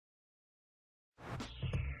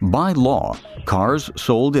By law, cars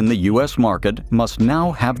sold in the U.S. market must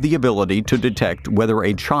now have the ability to detect whether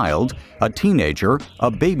a child, a teenager, a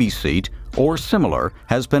baby seat, or similar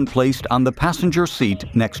has been placed on the passenger seat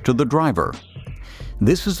next to the driver.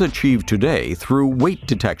 This is achieved today through weight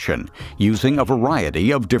detection using a variety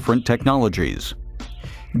of different technologies.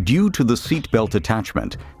 Due to the seatbelt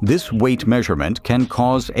attachment, this weight measurement can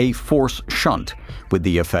cause a force shunt, with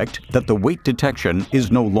the effect that the weight detection is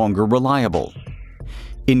no longer reliable.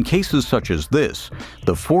 In cases such as this,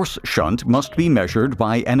 the force shunt must be measured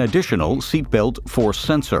by an additional seatbelt force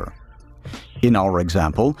sensor. In our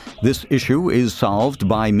example, this issue is solved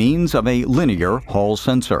by means of a linear Hall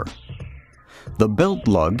sensor. The belt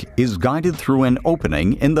lug is guided through an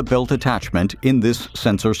opening in the belt attachment in this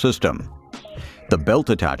sensor system. The belt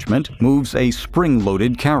attachment moves a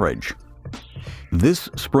spring-loaded carriage. This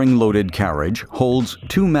spring-loaded carriage holds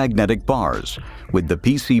two magnetic bars, with the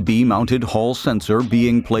PCB-mounted Hall sensor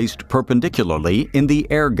being placed perpendicularly in the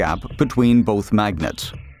air gap between both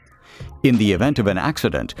magnets. In the event of an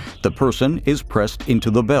accident, the person is pressed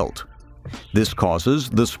into the belt. This causes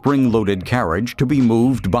the spring-loaded carriage to be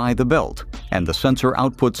moved by the belt, and the sensor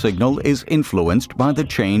output signal is influenced by the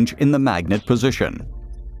change in the magnet position.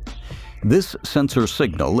 This sensor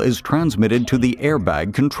signal is transmitted to the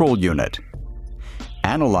airbag control unit.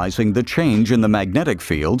 Analyzing the change in the magnetic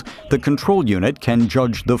field, the control unit can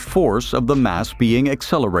judge the force of the mass being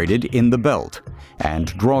accelerated in the belt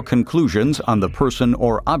and draw conclusions on the person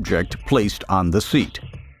or object placed on the seat.